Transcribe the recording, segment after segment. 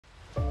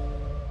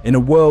In a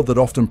world that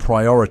often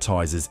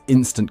prioritizes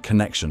instant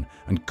connection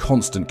and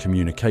constant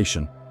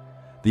communication,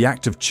 the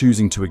act of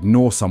choosing to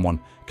ignore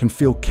someone can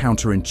feel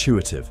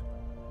counterintuitive.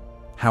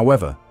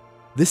 However,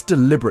 this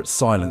deliberate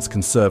silence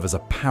can serve as a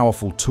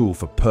powerful tool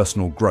for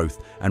personal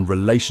growth and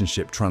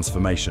relationship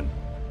transformation.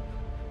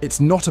 It's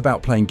not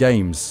about playing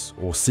games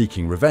or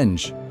seeking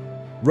revenge.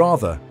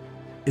 Rather,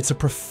 it's a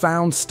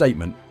profound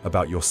statement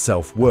about your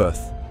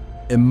self-worth,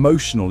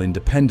 emotional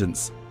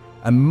independence,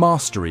 and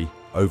mastery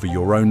over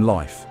your own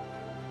life.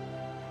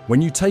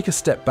 When you take a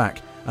step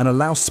back and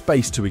allow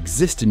space to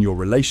exist in your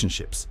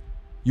relationships,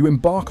 you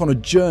embark on a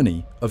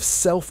journey of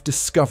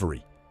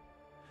self-discovery.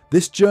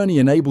 This journey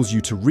enables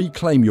you to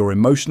reclaim your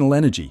emotional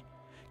energy,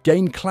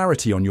 gain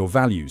clarity on your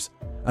values,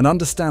 and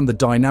understand the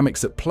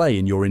dynamics at play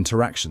in your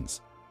interactions.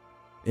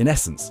 In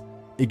essence,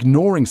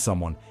 ignoring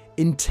someone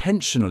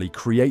intentionally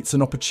creates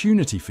an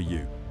opportunity for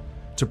you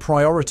to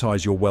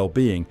prioritize your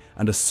well-being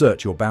and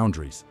assert your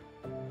boundaries.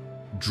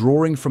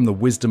 Drawing from the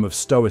wisdom of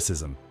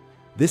Stoicism,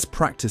 this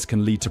practice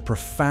can lead to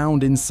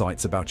profound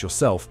insights about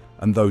yourself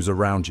and those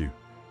around you.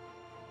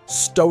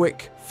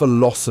 Stoic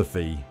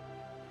philosophy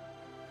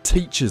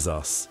teaches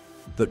us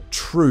that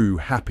true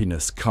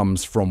happiness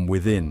comes from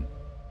within,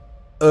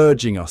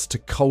 urging us to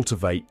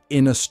cultivate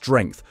inner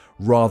strength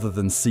rather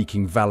than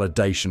seeking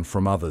validation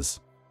from others.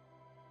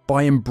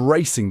 By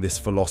embracing this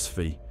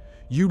philosophy,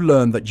 you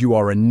learn that you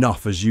are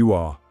enough as you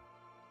are,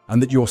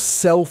 and that your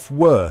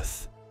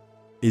self-worth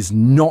is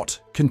not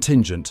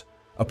contingent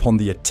upon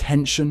the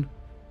attention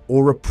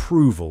or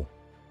approval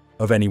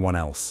of anyone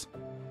else.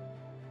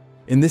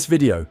 In this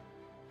video,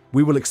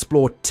 we will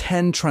explore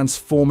 10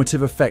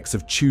 transformative effects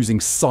of choosing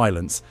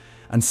silence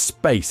and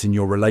space in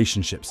your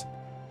relationships.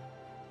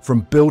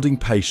 From building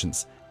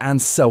patience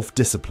and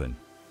self-discipline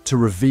to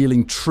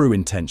revealing true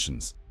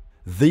intentions,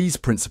 these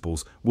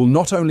principles will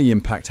not only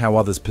impact how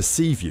others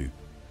perceive you,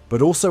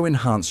 but also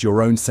enhance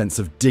your own sense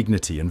of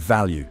dignity and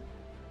value.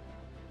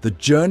 The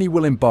journey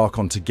we'll embark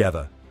on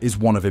together is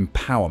one of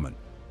empowerment,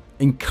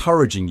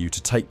 encouraging you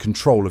to take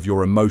control of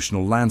your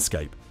emotional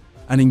landscape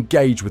and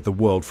engage with the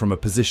world from a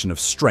position of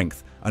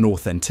strength and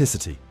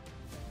authenticity.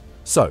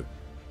 So,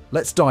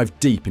 let's dive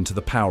deep into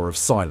the power of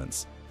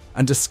silence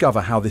and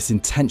discover how this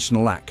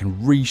intentional act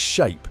can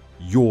reshape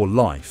your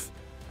life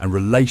and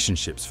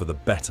relationships for the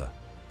better.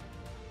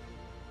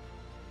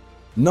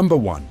 Number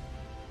 1.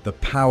 The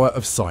power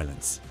of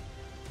silence.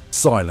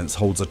 Silence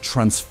holds a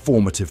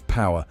transformative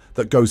power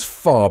that goes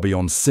far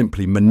beyond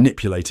simply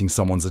manipulating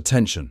someone's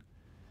attention.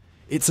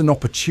 It's an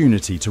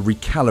opportunity to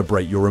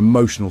recalibrate your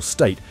emotional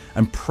state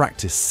and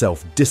practice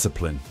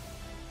self-discipline.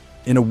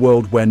 In a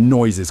world where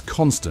noise is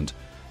constant,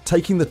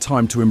 taking the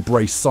time to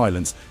embrace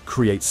silence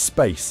creates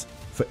space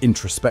for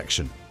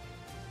introspection.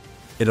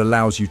 It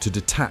allows you to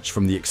detach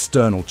from the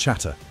external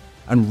chatter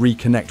and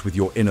reconnect with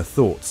your inner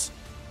thoughts,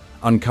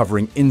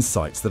 uncovering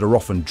insights that are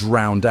often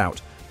drowned out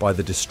by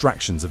the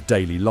distractions of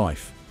daily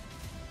life.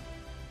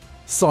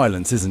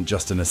 Silence isn't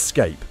just an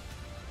escape,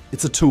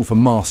 it's a tool for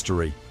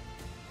mastery.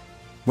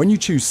 When you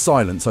choose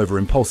silence over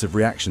impulsive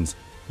reactions,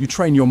 you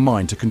train your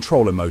mind to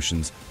control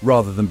emotions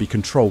rather than be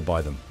controlled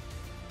by them.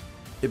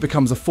 It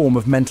becomes a form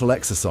of mental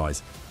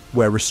exercise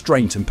where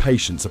restraint and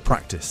patience are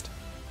practiced.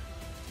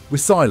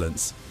 With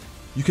silence,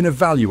 you can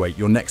evaluate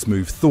your next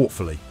move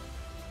thoughtfully,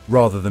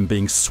 rather than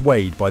being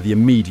swayed by the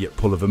immediate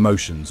pull of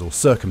emotions or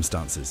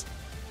circumstances.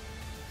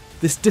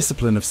 This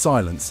discipline of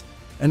silence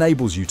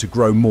enables you to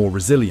grow more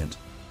resilient.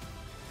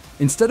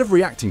 Instead of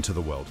reacting to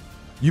the world,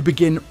 you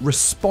begin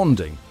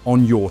responding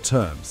on your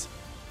terms.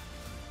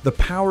 The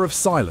power of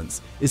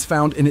silence is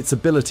found in its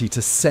ability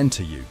to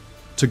center you,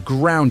 to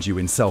ground you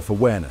in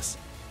self-awareness,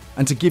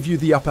 and to give you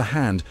the upper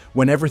hand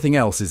when everything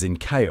else is in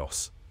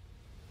chaos.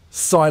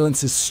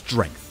 Silence is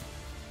strength,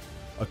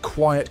 a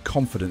quiet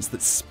confidence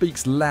that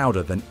speaks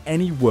louder than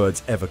any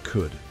words ever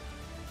could.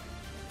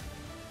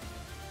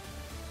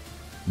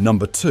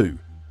 Number 2,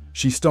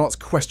 she starts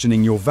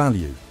questioning your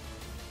value.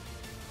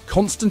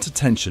 Constant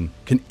attention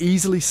can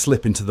easily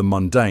slip into the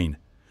mundane,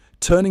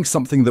 turning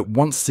something that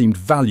once seemed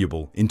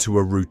valuable into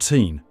a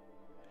routine.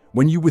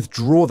 When you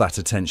withdraw that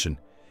attention,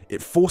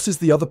 it forces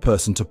the other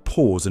person to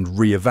pause and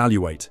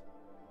reevaluate.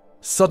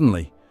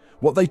 Suddenly,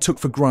 what they took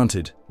for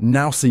granted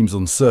now seems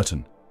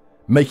uncertain,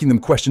 making them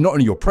question not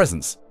only your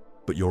presence,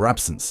 but your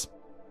absence.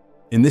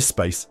 In this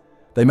space,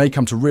 they may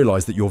come to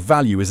realize that your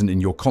value isn't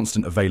in your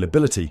constant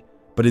availability,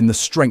 but in the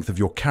strength of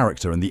your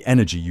character and the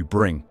energy you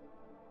bring.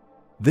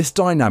 This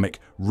dynamic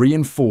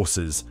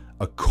reinforces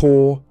a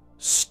core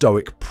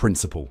Stoic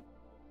principle.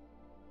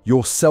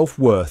 Your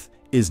self-worth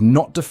is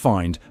not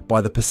defined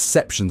by the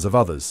perceptions of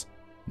others,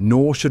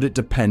 nor should it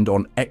depend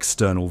on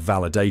external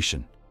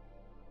validation.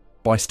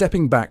 By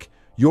stepping back,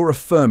 you're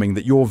affirming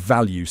that your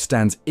value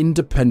stands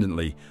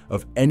independently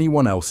of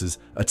anyone else's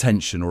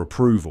attention or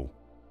approval.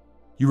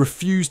 You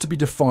refuse to be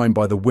defined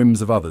by the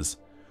whims of others,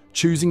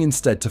 choosing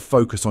instead to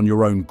focus on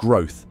your own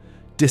growth,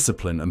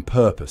 discipline, and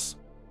purpose.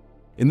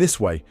 In this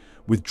way,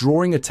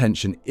 withdrawing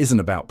attention isn't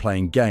about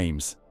playing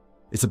games.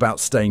 It's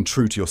about staying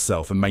true to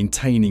yourself and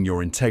maintaining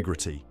your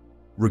integrity,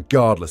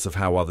 regardless of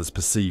how others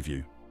perceive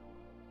you.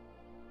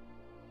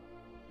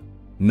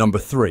 Number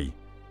 3.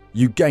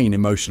 You gain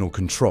emotional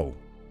control.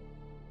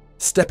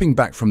 Stepping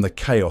back from the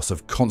chaos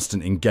of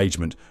constant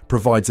engagement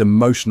provides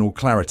emotional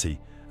clarity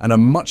and a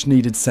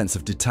much-needed sense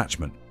of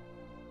detachment.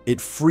 It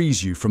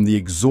frees you from the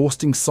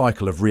exhausting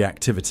cycle of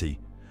reactivity,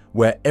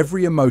 where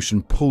every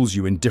emotion pulls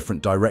you in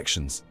different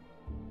directions.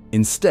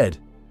 Instead,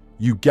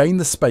 you gain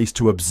the space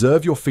to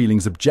observe your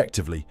feelings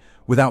objectively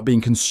without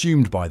being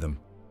consumed by them.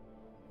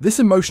 This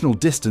emotional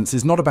distance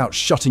is not about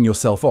shutting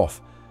yourself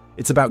off,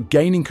 it's about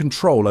gaining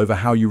control over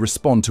how you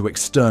respond to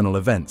external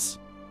events.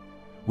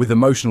 With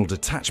emotional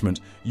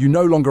detachment, you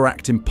no longer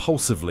act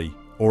impulsively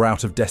or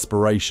out of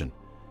desperation.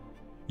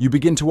 You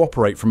begin to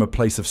operate from a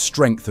place of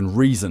strength and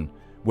reason,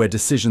 where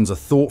decisions are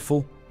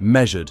thoughtful,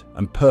 measured,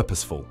 and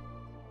purposeful.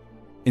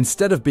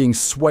 Instead of being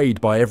swayed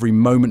by every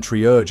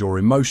momentary urge or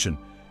emotion,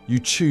 you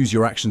choose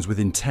your actions with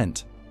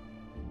intent.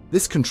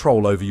 This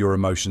control over your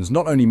emotions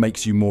not only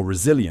makes you more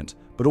resilient,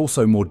 but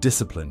also more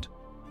disciplined,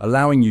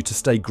 allowing you to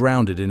stay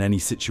grounded in any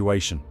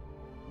situation.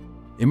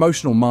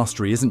 Emotional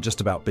mastery isn't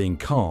just about being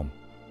calm.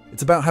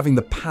 It's about having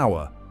the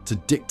power to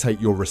dictate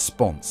your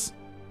response,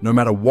 no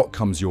matter what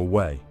comes your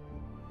way.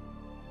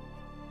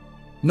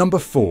 Number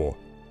 4.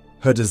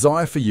 Her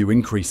desire for you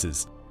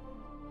increases.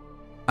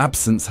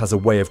 Absence has a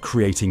way of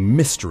creating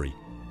mystery,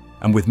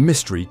 and with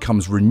mystery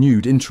comes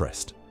renewed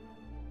interest.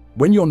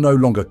 When you're no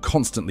longer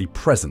constantly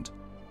present,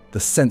 the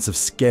sense of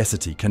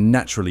scarcity can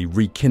naturally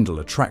rekindle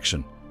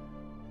attraction.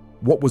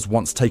 What was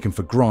once taken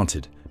for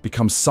granted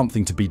becomes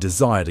something to be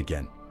desired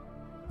again.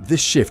 This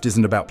shift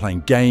isn't about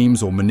playing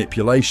games or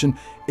manipulation,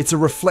 it's a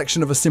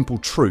reflection of a simple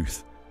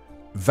truth.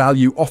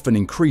 Value often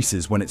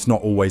increases when it's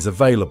not always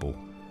available.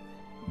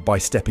 By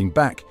stepping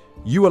back,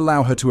 you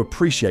allow her to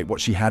appreciate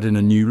what she had in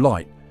a new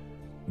light.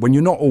 When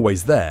you're not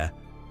always there,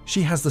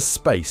 she has the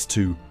space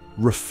to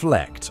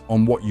reflect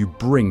on what you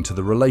bring to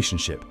the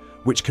relationship,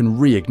 which can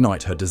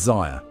reignite her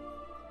desire.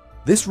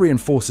 This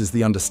reinforces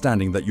the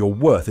understanding that your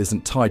worth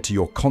isn't tied to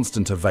your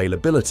constant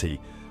availability,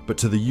 but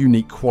to the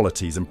unique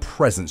qualities and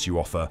presence you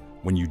offer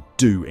when you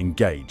do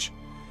engage.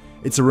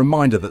 It's a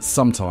reminder that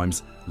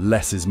sometimes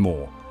less is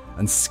more,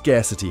 and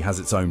scarcity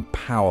has its own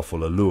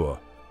powerful allure.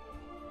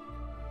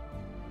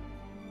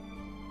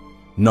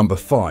 Number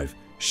 5.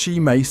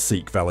 She may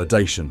seek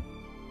validation.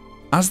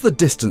 As the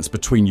distance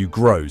between you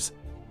grows,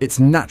 it's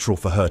natural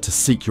for her to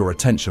seek your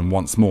attention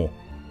once more.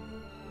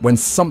 When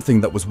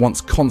something that was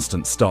once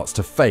constant starts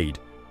to fade,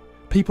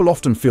 people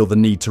often feel the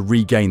need to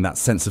regain that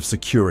sense of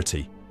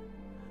security.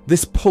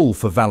 This pull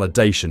for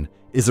validation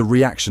is a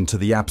reaction to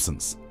the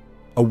absence,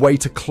 a way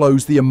to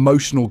close the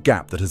emotional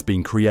gap that has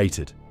been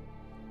created.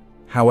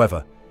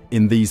 However,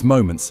 in these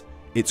moments,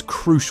 it's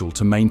crucial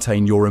to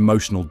maintain your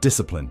emotional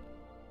discipline.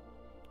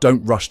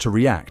 Don't rush to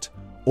react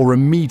or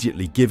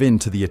immediately give in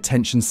to the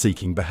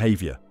attention-seeking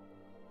behavior.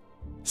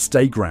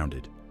 Stay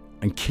grounded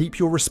and keep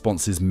your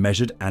responses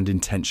measured and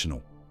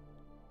intentional.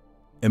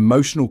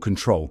 Emotional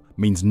control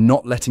means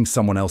not letting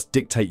someone else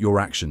dictate your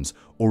actions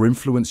or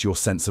influence your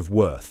sense of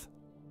worth.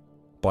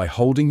 By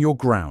holding your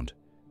ground,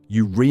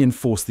 you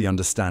reinforce the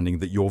understanding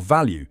that your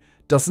value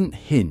doesn't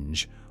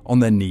hinge on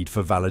their need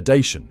for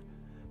validation,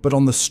 but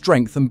on the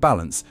strength and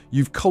balance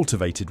you've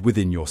cultivated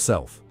within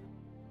yourself.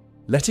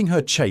 Letting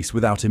her chase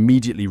without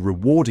immediately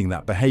rewarding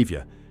that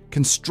behavior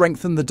can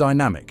strengthen the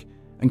dynamic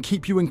and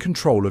keep you in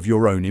control of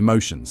your own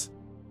emotions.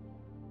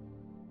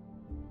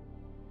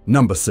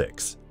 Number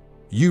 6.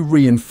 You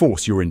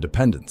reinforce your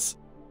independence.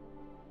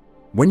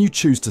 When you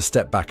choose to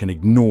step back and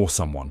ignore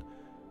someone,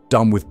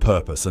 done with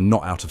purpose and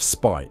not out of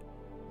spite,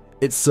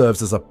 it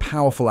serves as a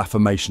powerful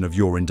affirmation of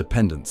your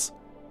independence.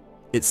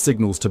 It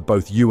signals to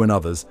both you and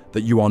others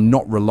that you are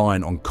not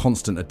reliant on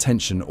constant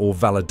attention or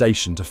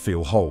validation to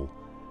feel whole.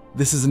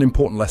 This is an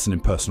important lesson in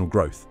personal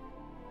growth.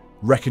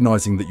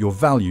 Recognizing that your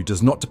value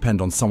does not depend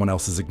on someone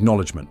else's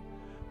acknowledgement,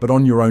 but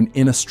on your own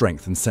inner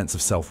strength and sense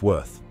of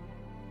self-worth.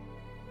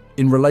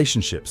 In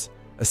relationships,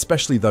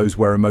 especially those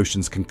where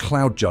emotions can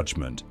cloud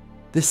judgment,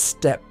 this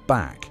step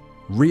back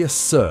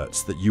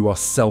reasserts that you are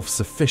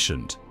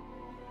self-sufficient.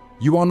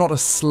 You are not a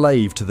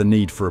slave to the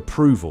need for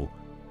approval,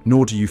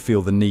 nor do you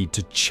feel the need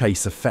to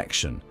chase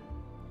affection.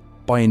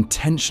 By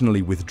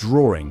intentionally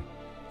withdrawing,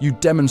 you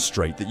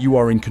demonstrate that you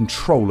are in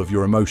control of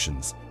your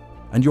emotions,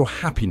 and your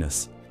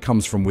happiness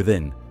comes from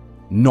within,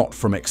 not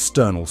from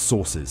external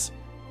sources.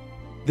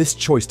 This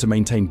choice to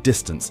maintain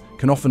distance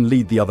can often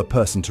lead the other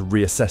person to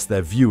reassess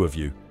their view of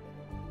you,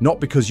 not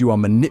because you are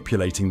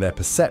manipulating their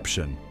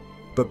perception,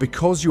 but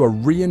because you are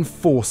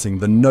reinforcing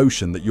the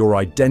notion that your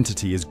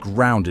identity is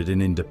grounded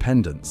in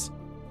independence.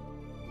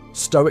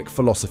 Stoic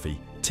philosophy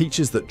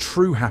teaches that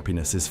true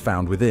happiness is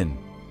found within,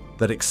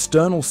 that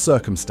external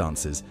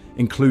circumstances,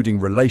 including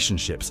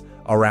relationships,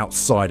 are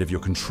outside of your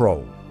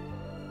control.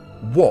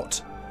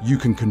 What you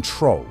can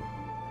control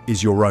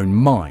is your own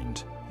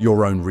mind,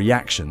 your own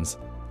reactions,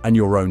 and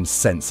your own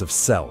sense of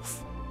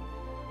self.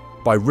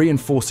 By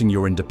reinforcing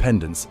your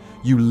independence,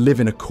 you live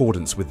in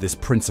accordance with this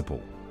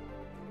principle.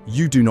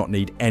 You do not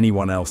need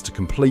anyone else to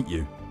complete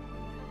you,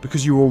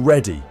 because you're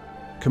already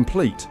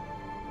complete.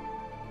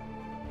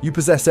 You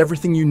possess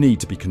everything you need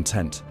to be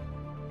content.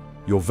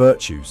 your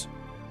virtues,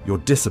 your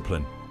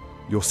discipline,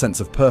 your sense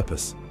of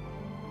purpose.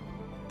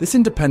 This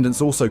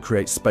independence also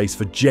creates space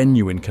for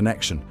genuine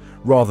connection,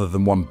 rather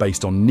than one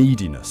based on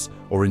neediness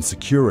or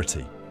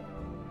insecurity.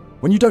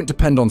 When you don't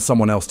depend on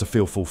someone else to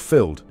feel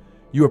fulfilled,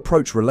 you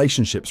approach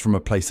relationships from a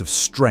place of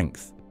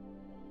strength.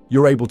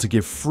 You're able to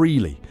give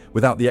freely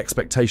without the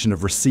expectation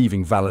of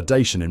receiving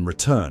validation in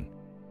return.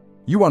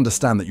 You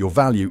understand that your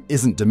value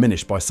isn't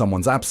diminished by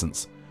someone's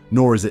absence,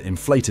 nor is it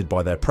inflated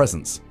by their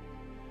presence.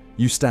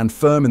 You stand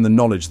firm in the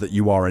knowledge that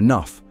you are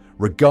enough,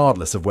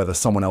 regardless of whether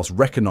someone else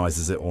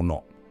recognizes it or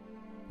not.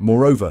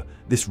 Moreover,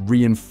 this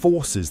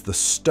reinforces the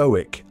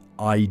Stoic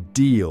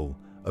ideal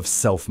of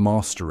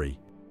self-mastery.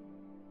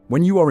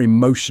 When you are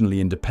emotionally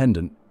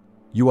independent,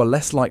 you are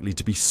less likely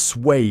to be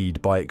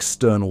swayed by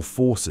external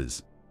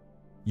forces.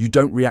 You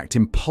don't react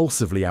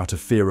impulsively out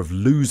of fear of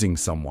losing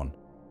someone,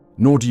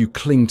 nor do you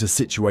cling to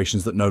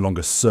situations that no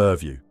longer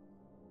serve you.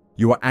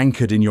 You are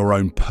anchored in your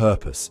own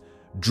purpose,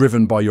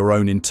 driven by your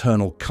own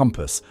internal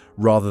compass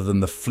rather than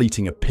the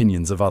fleeting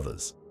opinions of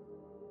others.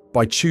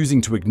 By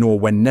choosing to ignore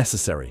when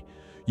necessary,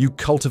 you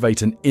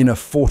cultivate an inner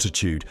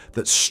fortitude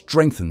that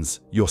strengthens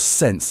your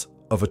sense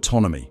of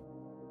autonomy.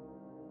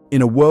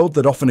 In a world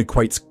that often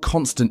equates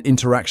constant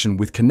interaction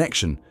with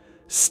connection,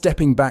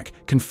 stepping back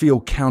can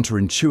feel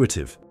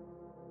counterintuitive.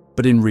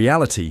 But in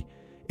reality,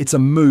 it's a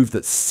move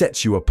that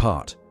sets you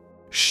apart,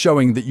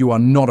 showing that you are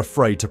not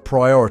afraid to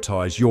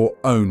prioritize your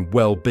own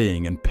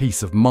well-being and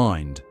peace of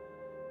mind.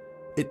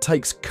 It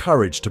takes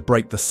courage to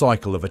break the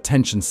cycle of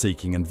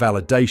attention-seeking and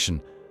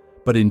validation,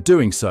 but in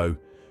doing so,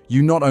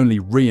 you not only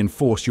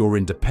reinforce your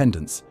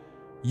independence,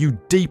 you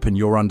deepen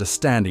your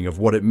understanding of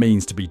what it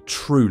means to be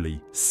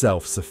truly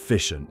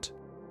self-sufficient.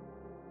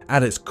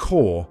 At its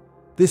core,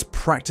 this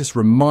practice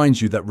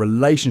reminds you that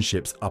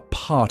relationships are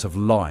part of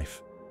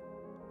life,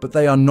 but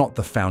they are not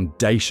the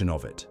foundation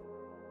of it.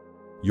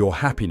 Your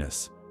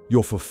happiness,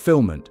 your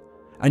fulfillment,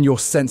 and your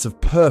sense of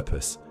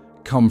purpose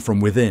come from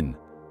within,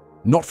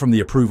 not from the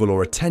approval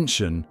or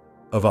attention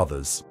of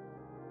others.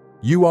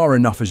 You are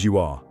enough as you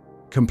are,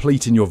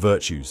 complete in your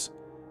virtues,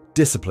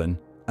 discipline,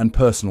 and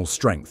personal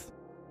strength.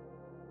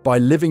 By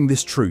living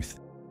this truth,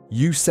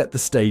 you set the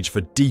stage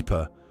for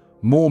deeper,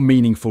 more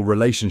meaningful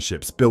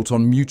relationships built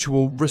on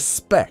mutual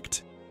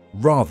respect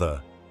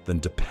rather than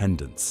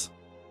dependence.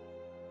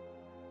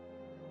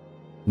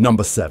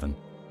 Number 7.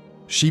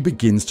 She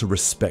begins to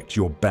respect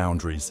your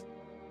boundaries.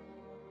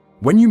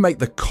 When you make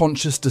the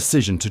conscious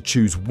decision to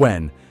choose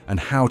when and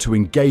how to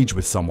engage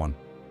with someone,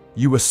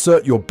 you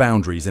assert your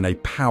boundaries in a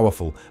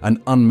powerful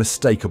and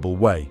unmistakable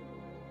way.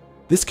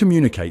 This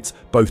communicates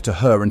both to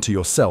her and to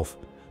yourself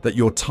that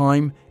your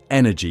time,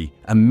 energy,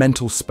 and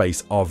mental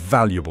space are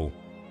valuable,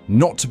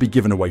 not to be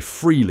given away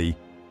freely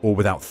or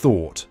without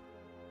thought.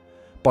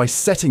 By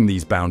setting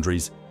these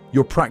boundaries,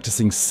 you're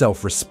practicing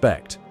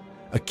self-respect,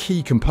 a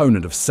key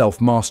component of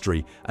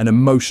self-mastery and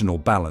emotional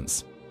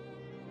balance.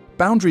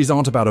 Boundaries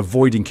aren't about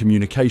avoiding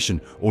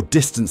communication or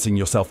distancing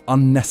yourself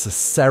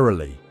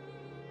unnecessarily.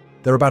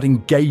 They're about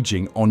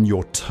engaging on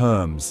your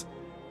terms,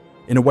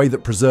 in a way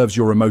that preserves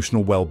your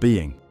emotional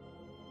well-being.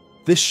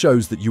 This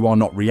shows that you are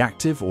not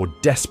reactive or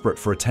desperate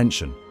for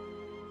attention.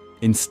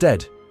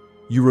 Instead,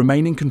 you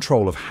remain in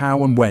control of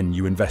how and when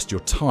you invest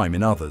your time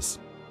in others.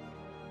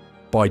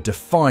 By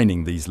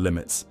defining these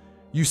limits,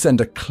 you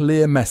send a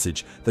clear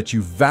message that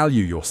you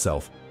value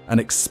yourself and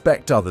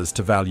expect others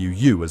to value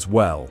you as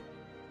well.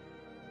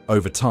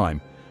 Over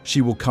time,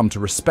 she will come to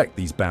respect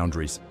these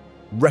boundaries,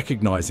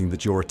 recognizing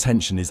that your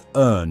attention is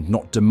earned,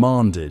 not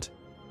demanded.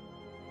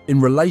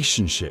 In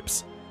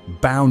relationships,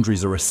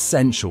 boundaries are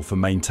essential for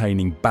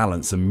maintaining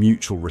balance and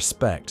mutual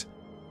respect.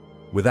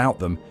 Without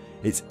them,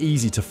 it's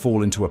easy to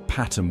fall into a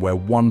pattern where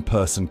one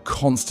person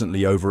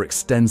constantly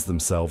overextends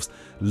themselves,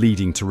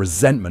 leading to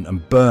resentment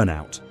and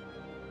burnout.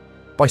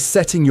 By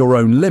setting your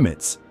own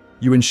limits,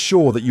 you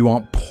ensure that you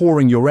aren't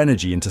pouring your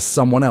energy into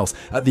someone else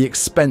at the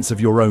expense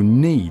of your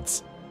own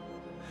needs.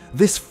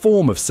 This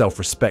form of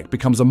self-respect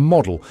becomes a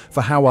model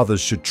for how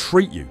others should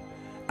treat you,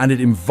 and it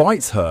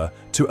invites her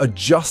to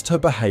adjust her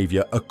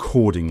behavior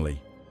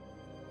accordingly.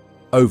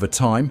 Over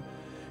time,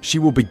 she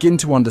will begin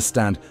to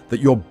understand that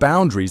your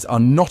boundaries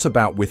are not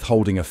about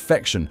withholding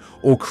affection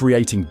or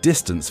creating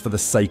distance for the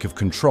sake of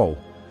control,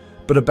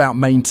 but about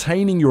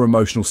maintaining your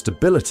emotional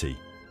stability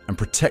and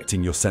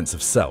protecting your sense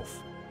of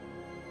self.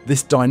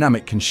 This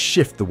dynamic can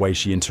shift the way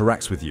she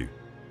interacts with you,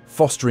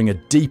 fostering a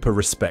deeper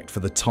respect for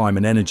the time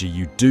and energy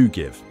you do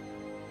give.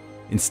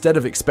 Instead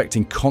of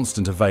expecting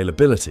constant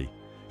availability,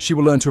 she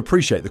will learn to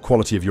appreciate the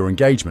quality of your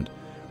engagement,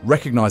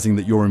 recognizing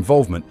that your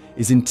involvement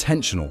is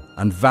intentional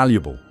and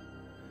valuable.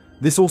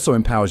 This also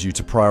empowers you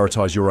to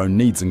prioritize your own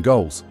needs and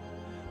goals.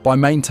 By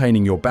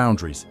maintaining your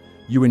boundaries,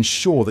 you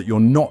ensure that you're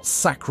not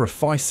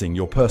sacrificing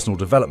your personal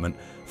development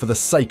for the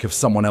sake of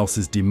someone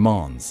else's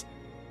demands.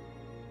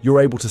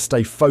 You're able to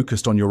stay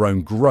focused on your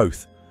own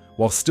growth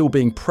while still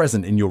being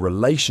present in your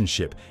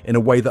relationship in a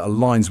way that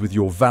aligns with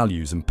your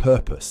values and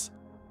purpose.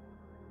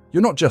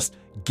 You're not just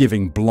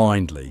giving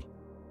blindly.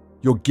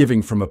 You're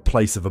giving from a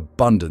place of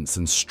abundance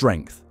and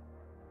strength.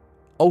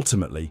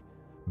 Ultimately,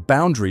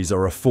 Boundaries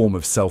are a form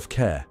of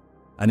self-care,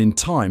 and in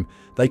time,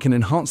 they can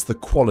enhance the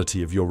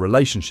quality of your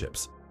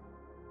relationships.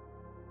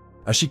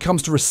 As she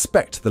comes to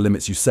respect the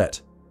limits you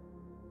set,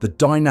 the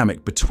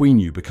dynamic between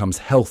you becomes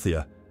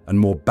healthier and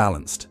more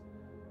balanced.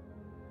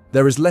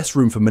 There is less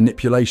room for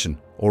manipulation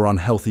or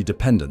unhealthy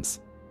dependence,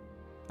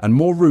 and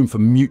more room for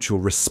mutual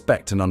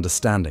respect and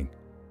understanding.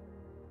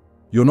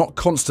 You're not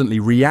constantly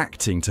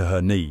reacting to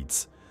her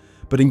needs,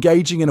 but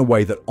engaging in a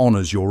way that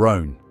honors your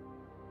own.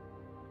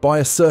 By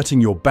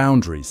asserting your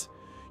boundaries,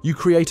 you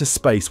create a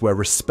space where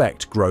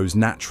respect grows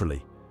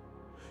naturally.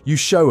 You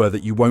show her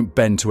that you won't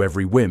bend to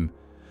every whim,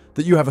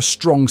 that you have a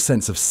strong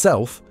sense of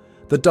self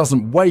that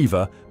doesn't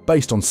waver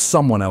based on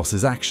someone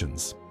else's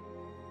actions.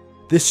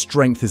 This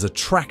strength is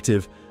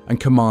attractive and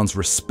commands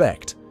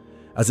respect,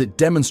 as it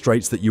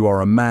demonstrates that you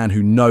are a man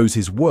who knows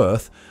his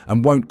worth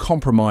and won't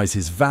compromise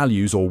his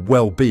values or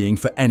well-being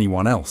for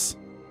anyone else.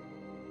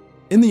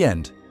 In the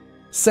end,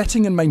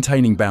 setting and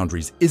maintaining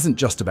boundaries isn't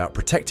just about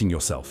protecting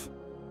yourself.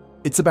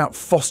 It's about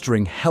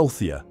fostering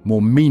healthier,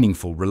 more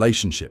meaningful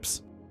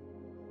relationships.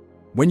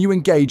 When you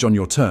engage on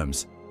your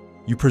terms,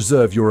 you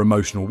preserve your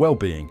emotional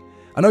well-being,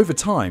 and over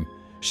time,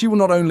 she will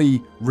not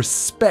only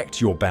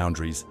respect your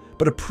boundaries,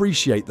 but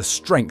appreciate the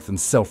strength and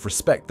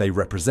self-respect they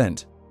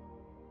represent.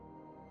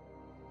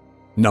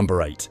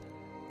 Number 8.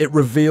 It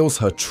reveals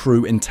her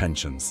true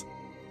intentions.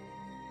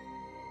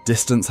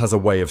 Distance has a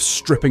way of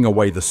stripping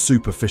away the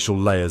superficial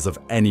layers of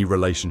any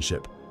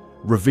relationship,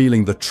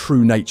 revealing the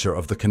true nature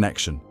of the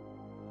connection.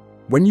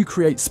 When you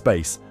create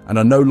space and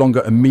are no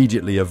longer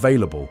immediately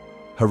available,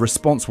 her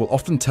response will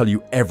often tell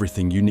you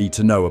everything you need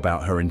to know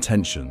about her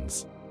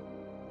intentions.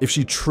 If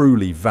she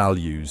truly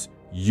values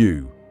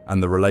you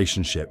and the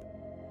relationship,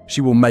 she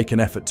will make an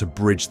effort to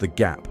bridge the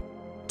gap,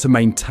 to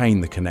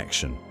maintain the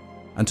connection,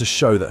 and to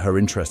show that her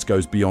interest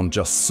goes beyond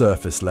just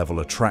surface-level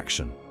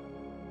attraction.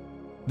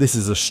 This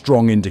is a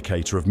strong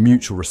indicator of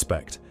mutual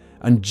respect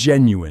and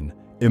genuine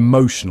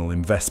emotional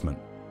investment.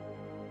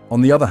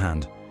 On the other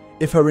hand,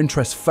 if her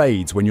interest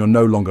fades when you're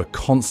no longer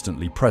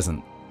constantly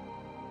present,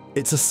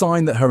 it's a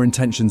sign that her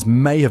intentions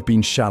may have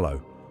been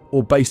shallow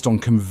or based on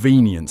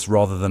convenience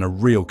rather than a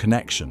real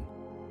connection.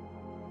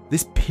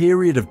 This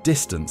period of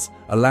distance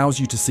allows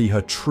you to see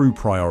her true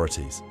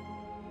priorities.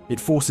 It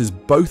forces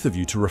both of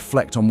you to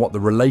reflect on what the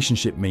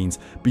relationship means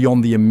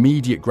beyond the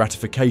immediate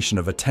gratification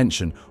of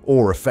attention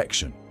or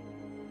affection.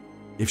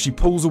 If she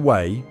pulls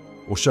away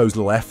or shows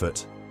little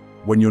effort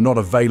when you're not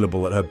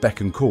available at her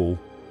beck and call,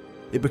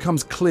 it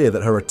becomes clear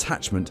that her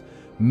attachment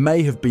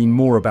may have been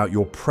more about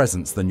your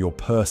presence than your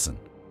person.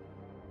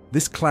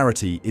 This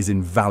clarity is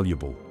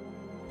invaluable.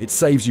 It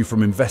saves you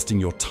from investing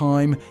your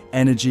time,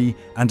 energy,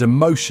 and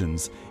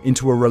emotions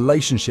into a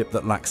relationship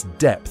that lacks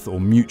depth or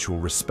mutual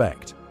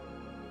respect.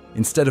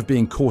 Instead of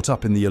being caught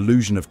up in the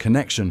illusion of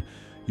connection,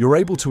 you're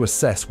able to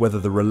assess whether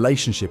the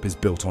relationship is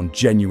built on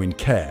genuine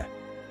care,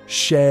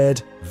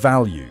 shared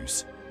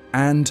values,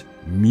 and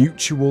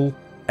mutual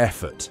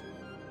effort.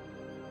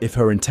 If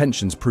her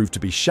intentions prove to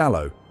be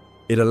shallow,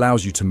 it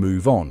allows you to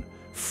move on,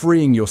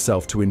 freeing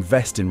yourself to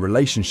invest in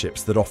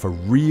relationships that offer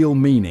real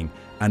meaning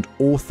and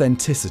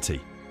authenticity.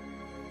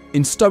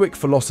 In Stoic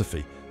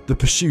philosophy, the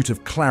pursuit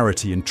of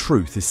clarity and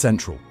truth is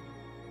central.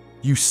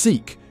 You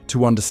seek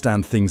to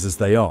understand things as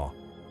they are,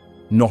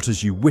 not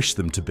as you wish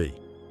them to be.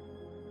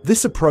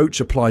 This approach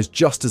applies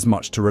just as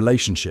much to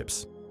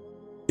relationships.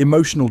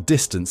 Emotional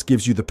distance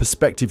gives you the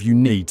perspective you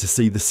need to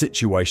see the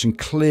situation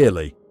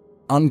clearly,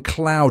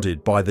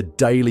 unclouded by the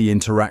daily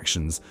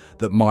interactions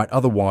that might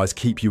otherwise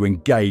keep you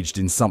engaged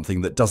in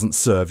something that doesn't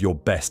serve your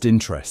best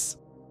interests.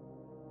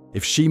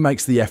 If she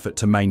makes the effort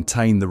to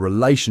maintain the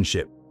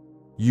relationship,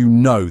 you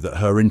know that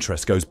her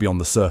interest goes beyond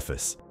the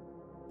surface.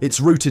 It's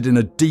rooted in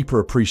a deeper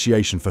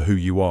appreciation for who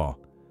you are.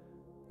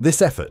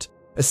 This effort,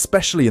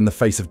 especially in the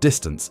face of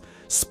distance,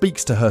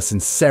 speaks to her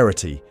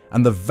sincerity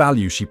and the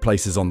value she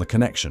places on the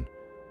connection.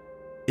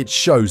 It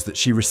shows that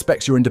she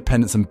respects your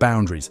independence and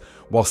boundaries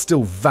while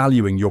still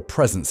valuing your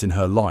presence in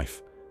her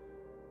life.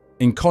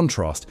 In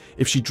contrast,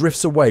 if she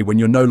drifts away when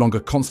you're no longer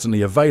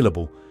constantly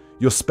available,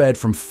 you're spared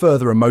from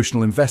further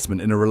emotional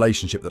investment in a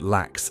relationship that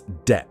lacks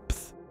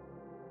depth.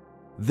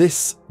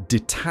 This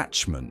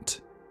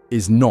detachment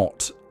is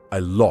not a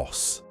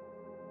loss.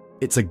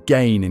 It's a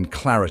gain in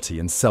clarity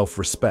and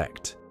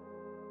self-respect.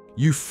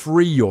 You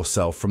free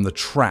yourself from the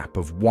trap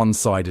of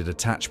one-sided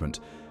attachment,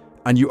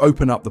 and you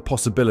open up the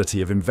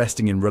possibility of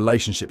investing in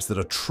relationships that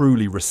are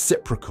truly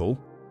reciprocal,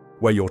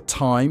 where your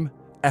time,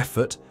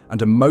 effort,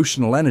 and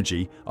emotional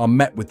energy are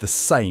met with the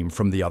same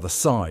from the other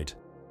side.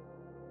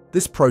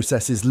 This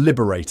process is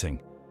liberating.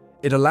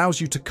 It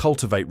allows you to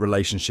cultivate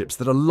relationships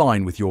that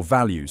align with your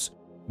values,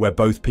 where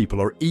both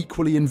people are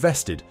equally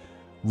invested,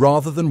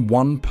 rather than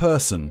one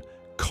person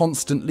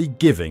constantly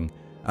giving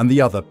and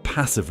the other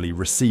passively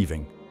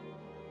receiving.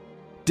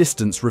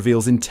 Distance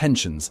reveals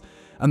intentions,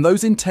 and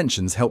those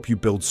intentions help you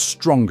build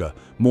stronger,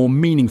 more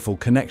meaningful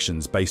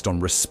connections based on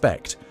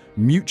respect,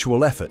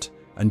 mutual effort,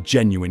 and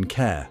genuine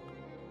care.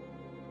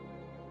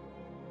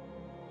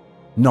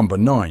 Number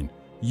 9.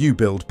 You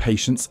build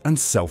patience and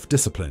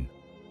self-discipline.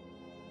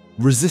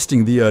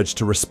 Resisting the urge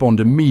to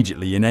respond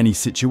immediately in any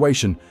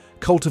situation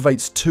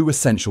cultivates two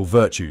essential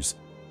virtues: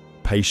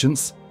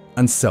 patience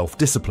and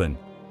self-discipline.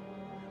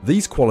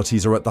 These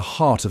qualities are at the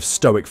heart of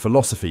Stoic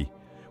philosophy,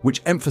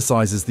 which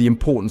emphasizes the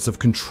importance of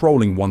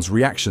controlling one's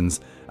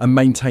reactions and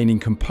maintaining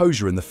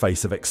composure in the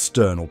face of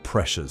external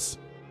pressures.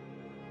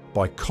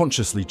 By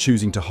consciously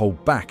choosing to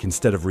hold back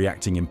instead of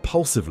reacting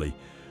impulsively,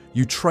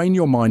 you train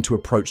your mind to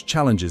approach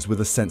challenges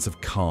with a sense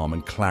of calm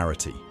and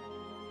clarity.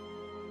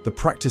 The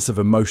practice of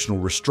emotional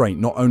restraint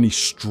not only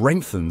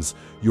strengthens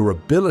your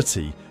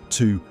ability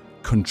to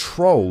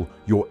control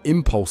your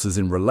impulses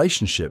in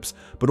relationships,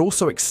 but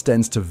also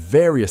extends to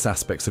various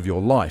aspects of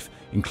your life,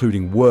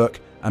 including work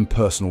and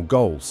personal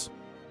goals.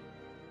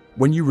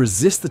 When you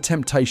resist the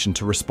temptation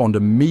to respond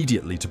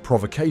immediately to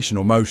provocation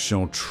or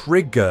emotional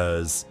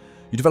triggers,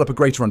 you develop a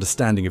greater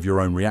understanding of your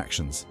own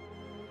reactions.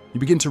 You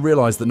begin to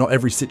realize that not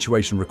every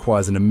situation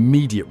requires an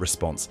immediate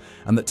response,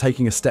 and that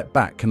taking a step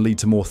back can lead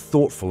to more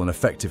thoughtful and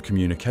effective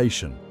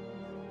communication.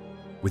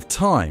 With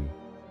time,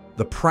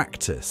 the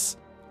practice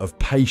of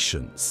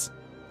patience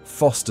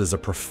fosters a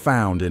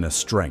profound inner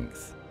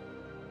strength.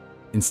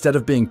 Instead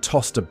of being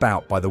tossed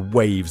about by the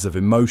waves of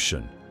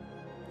emotion,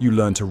 you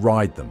learn to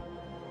ride them,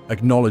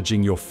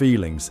 acknowledging your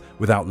feelings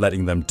without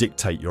letting them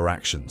dictate your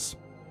actions.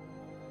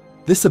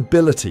 This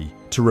ability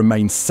to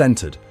remain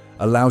centered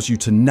allows you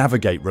to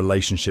navigate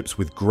relationships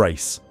with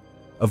grace,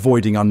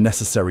 avoiding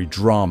unnecessary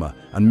drama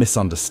and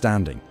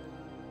misunderstanding.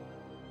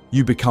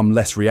 You become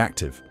less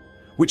reactive,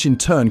 which in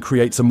turn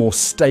creates a more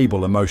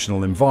stable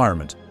emotional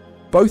environment,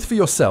 both for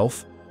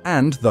yourself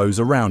and those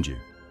around you.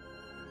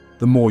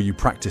 The more you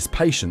practice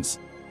patience,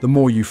 the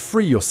more you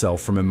free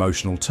yourself from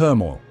emotional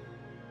turmoil.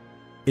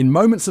 In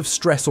moments of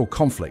stress or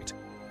conflict,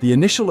 the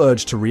initial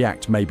urge to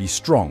react may be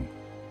strong,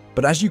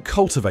 but as you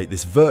cultivate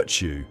this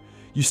virtue,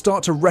 you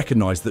start to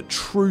recognize that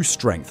true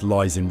strength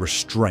lies in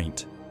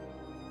restraint.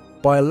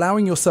 By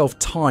allowing yourself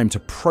time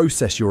to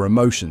process your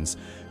emotions,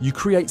 you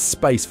create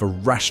space for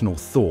rational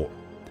thought,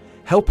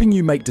 helping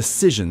you make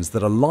decisions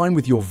that align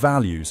with your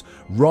values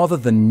rather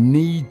than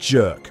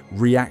knee-jerk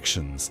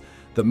reactions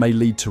that may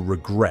lead to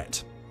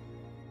regret.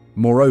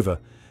 Moreover,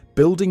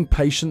 building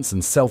patience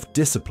and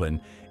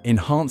self-discipline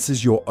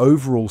enhances your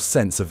overall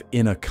sense of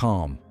inner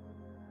calm.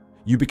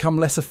 You become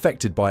less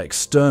affected by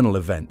external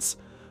events,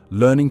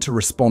 learning to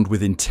respond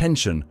with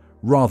intention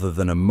rather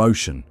than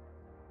emotion.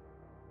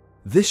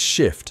 This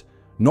shift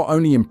not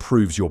only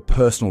improves your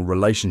personal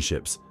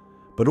relationships,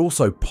 but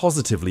also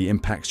positively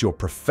impacts your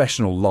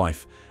professional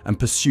life and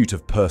pursuit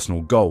of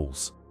personal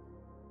goals.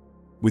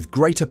 With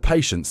greater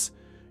patience,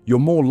 you're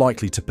more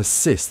likely to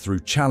persist through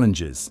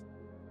challenges,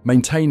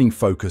 maintaining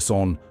focus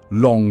on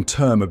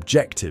long-term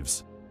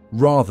objectives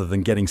rather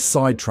than getting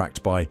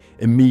sidetracked by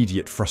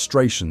immediate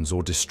frustrations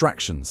or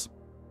distractions.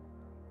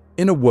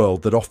 In a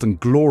world that often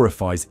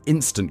glorifies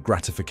instant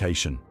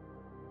gratification,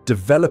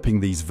 developing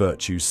these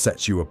virtues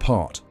sets you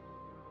apart.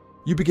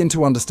 You begin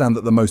to understand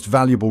that the most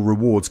valuable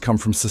rewards come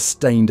from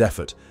sustained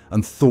effort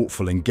and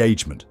thoughtful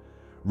engagement,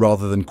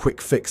 rather than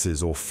quick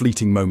fixes or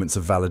fleeting moments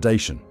of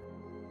validation.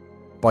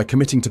 By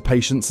committing to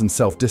patience and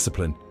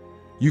self-discipline,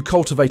 you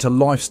cultivate a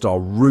lifestyle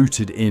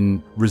rooted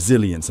in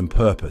resilience and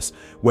purpose,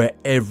 where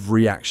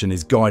every action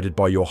is guided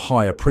by your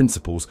higher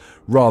principles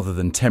rather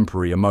than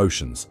temporary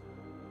emotions.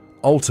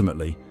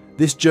 Ultimately,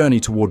 this journey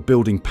toward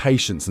building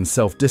patience and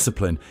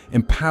self-discipline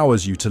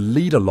empowers you to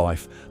lead a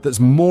life that's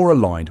more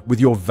aligned with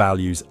your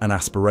values and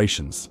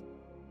aspirations.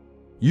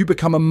 You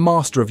become a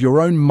master of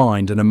your own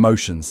mind and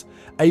emotions,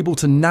 able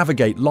to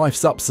navigate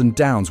life's ups and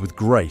downs with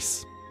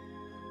grace.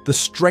 The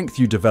strength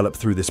you develop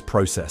through this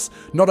process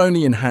not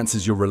only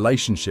enhances your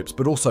relationships,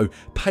 but also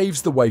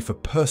paves the way for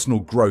personal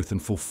growth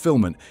and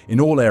fulfillment in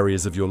all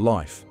areas of your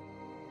life.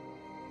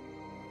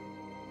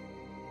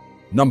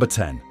 Number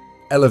 10.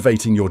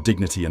 Elevating your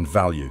dignity and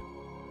value.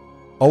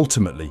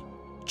 Ultimately,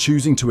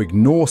 choosing to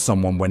ignore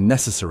someone when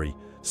necessary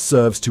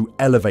serves to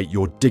elevate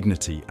your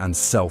dignity and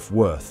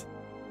self-worth.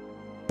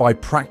 By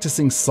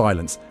practicing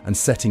silence and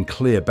setting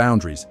clear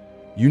boundaries,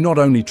 you not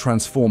only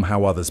transform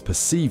how others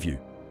perceive you,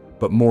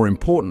 but more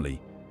importantly,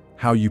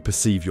 how you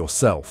perceive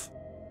yourself.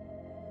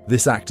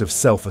 This act of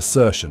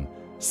self-assertion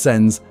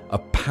sends a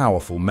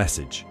powerful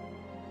message.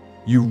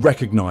 You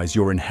recognize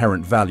your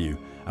inherent value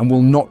and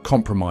will not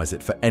compromise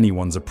it for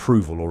anyone's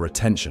approval or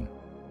attention.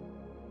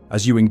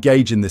 As you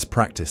engage in this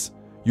practice,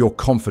 your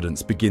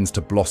confidence begins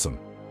to blossom.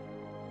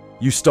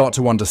 You start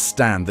to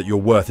understand that your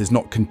worth is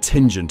not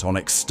contingent on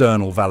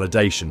external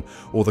validation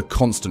or the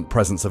constant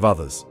presence of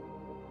others.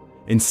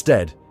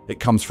 Instead, it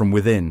comes from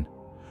within,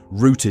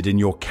 rooted in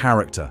your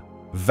character,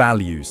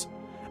 values,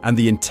 and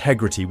the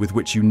integrity with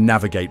which you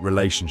navigate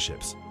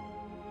relationships.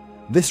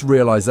 This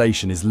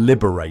realization is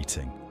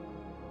liberating.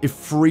 It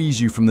frees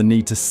you from the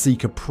need to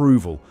seek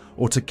approval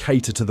or to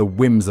cater to the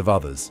whims of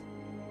others.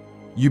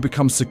 You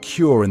become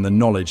secure in the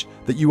knowledge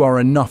that you are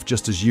enough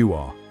just as you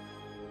are.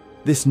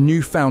 This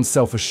newfound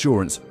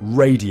self-assurance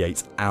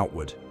radiates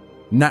outward,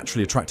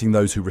 naturally attracting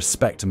those who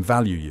respect and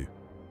value you.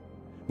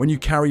 When you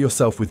carry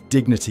yourself with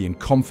dignity and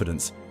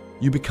confidence,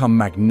 you become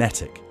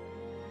magnetic.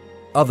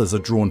 Others are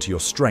drawn to your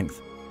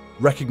strength,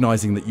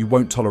 recognizing that you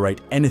won't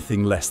tolerate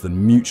anything less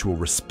than mutual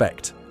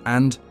respect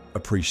and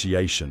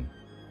appreciation.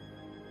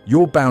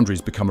 Your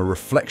boundaries become a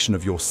reflection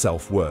of your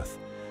self-worth,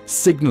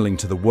 signaling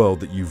to the world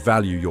that you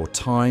value your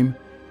time,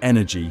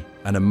 energy,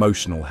 and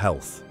emotional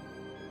health.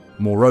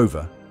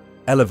 Moreover,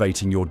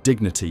 elevating your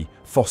dignity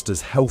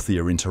fosters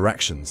healthier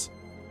interactions.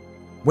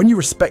 When you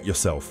respect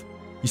yourself,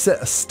 you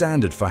set a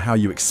standard for how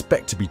you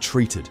expect to be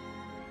treated.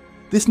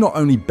 This not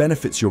only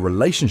benefits your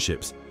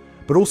relationships,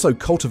 but also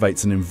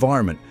cultivates an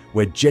environment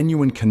where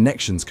genuine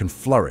connections can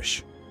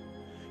flourish.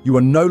 You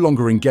are no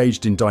longer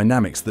engaged in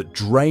dynamics that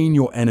drain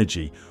your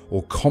energy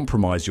or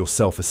compromise your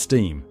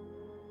self-esteem.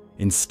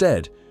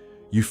 Instead,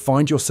 you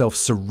find yourself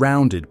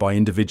surrounded by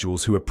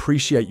individuals who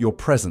appreciate your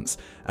presence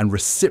and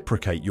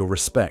reciprocate your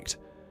respect.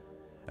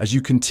 As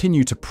you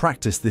continue to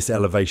practice this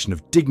elevation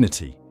of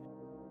dignity,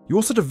 you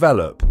also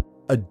develop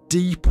a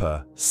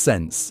deeper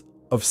sense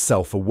of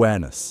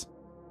self-awareness.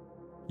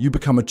 You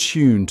become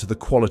attuned to the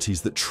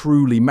qualities that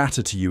truly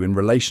matter to you in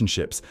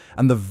relationships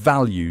and the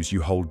values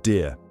you hold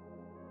dear.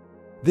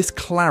 This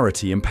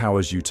clarity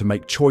empowers you to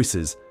make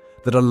choices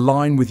that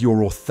align with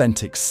your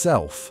authentic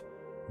self,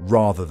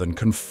 rather than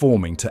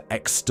conforming to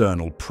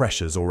external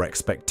pressures or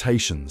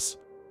expectations.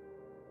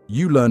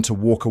 You learn to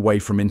walk away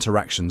from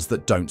interactions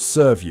that don't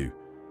serve you,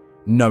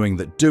 knowing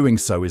that doing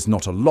so is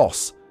not a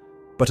loss,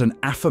 but an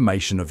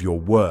affirmation of your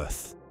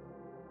worth.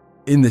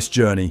 In this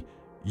journey,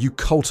 you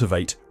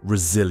cultivate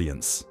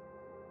resilience.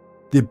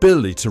 The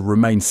ability to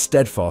remain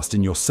steadfast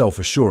in your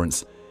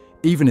self-assurance,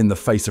 even in the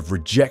face of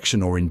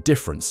rejection or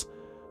indifference,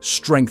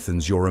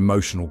 strengthens your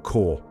emotional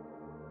core.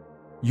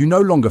 You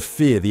no longer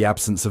fear the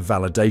absence of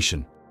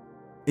validation.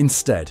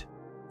 Instead,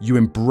 you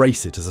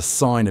embrace it as a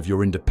sign of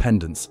your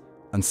independence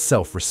and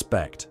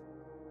self-respect.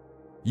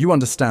 You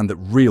understand that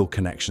real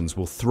connections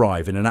will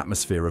thrive in an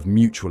atmosphere of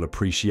mutual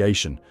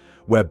appreciation,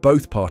 where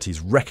both parties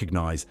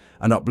recognize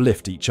and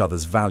uplift each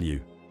other's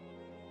value.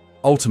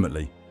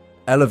 Ultimately,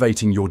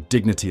 elevating your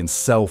dignity and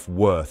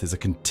self-worth is a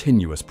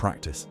continuous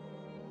practice.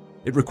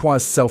 It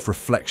requires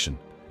self-reflection,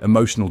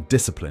 emotional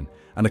discipline,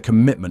 and a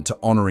commitment to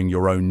honoring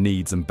your own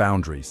needs and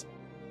boundaries.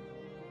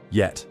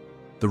 Yet,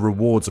 the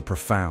rewards are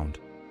profound.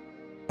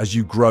 As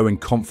you grow in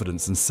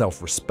confidence and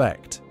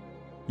self-respect,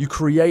 you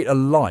create a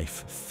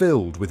life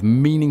filled with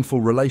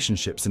meaningful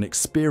relationships and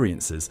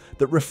experiences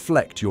that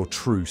reflect your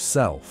true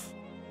self.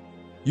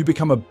 You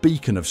become a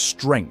beacon of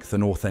strength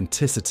and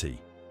authenticity,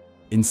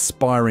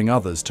 inspiring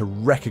others to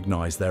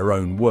recognize their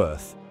own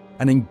worth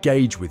and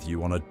engage with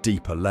you on a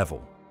deeper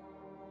level.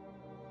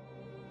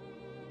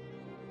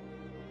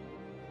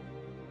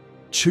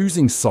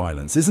 Choosing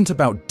silence isn't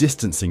about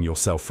distancing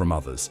yourself from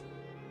others.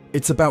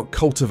 It's about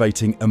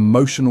cultivating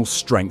emotional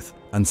strength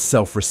and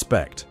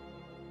self-respect.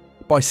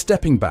 By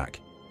stepping back,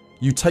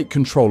 you take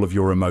control of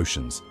your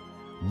emotions,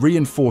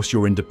 reinforce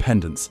your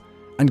independence,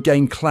 and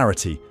gain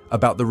clarity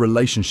about the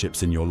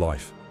relationships in your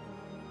life.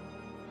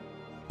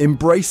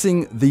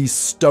 Embracing these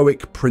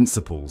Stoic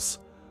principles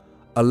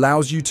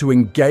allows you to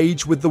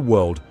engage with the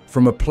world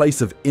from a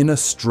place of inner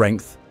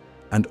strength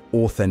and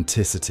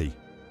authenticity.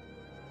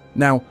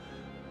 Now,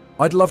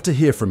 I'd love to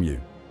hear from you.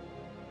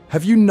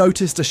 Have you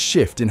noticed a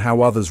shift in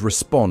how others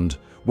respond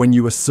when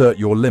you assert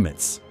your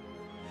limits?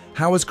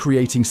 How has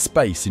creating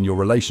space in your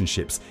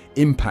relationships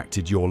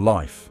impacted your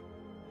life?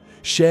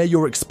 Share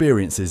your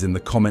experiences in the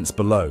comments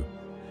below,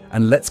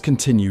 and let's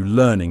continue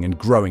learning and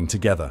growing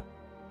together.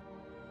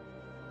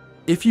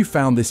 If you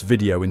found this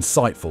video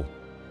insightful,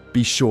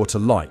 be sure to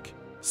like,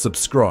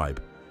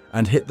 subscribe,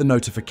 and hit the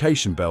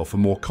notification bell for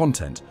more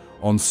content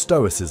on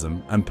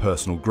Stoicism and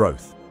personal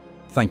growth.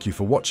 Thank you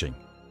for watching.